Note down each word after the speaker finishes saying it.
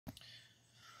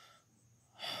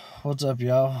What's up,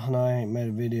 y'all? I know I ain't made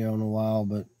a video in a while,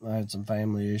 but I had some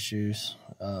family issues.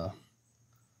 I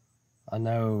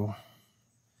know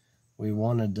we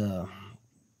wanted to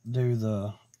do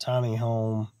the tiny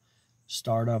home,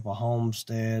 start up a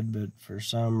homestead, but for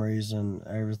some reason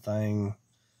everything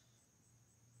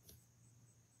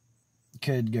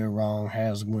could go wrong,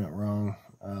 has went wrong.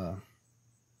 I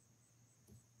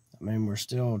mean, we're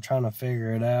still trying to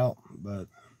figure it out, but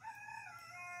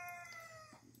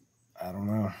I don't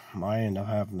know. Might end up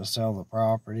having to sell the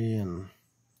property and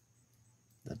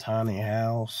the tiny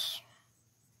house.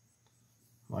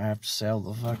 Might have to sell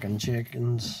the fucking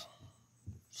chickens.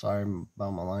 Sorry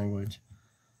about my language.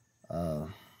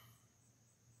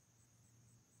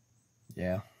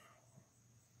 Yeah.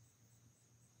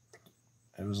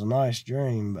 It was a nice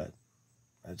dream, but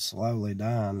it's slowly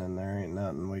dying and there ain't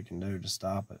nothing we can do to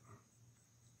stop it.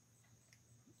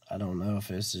 I don't know if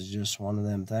this is just one of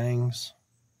them things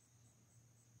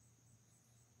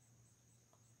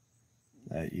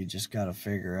that you just gotta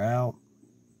figure out.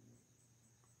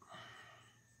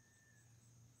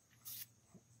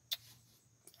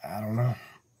 I don't know.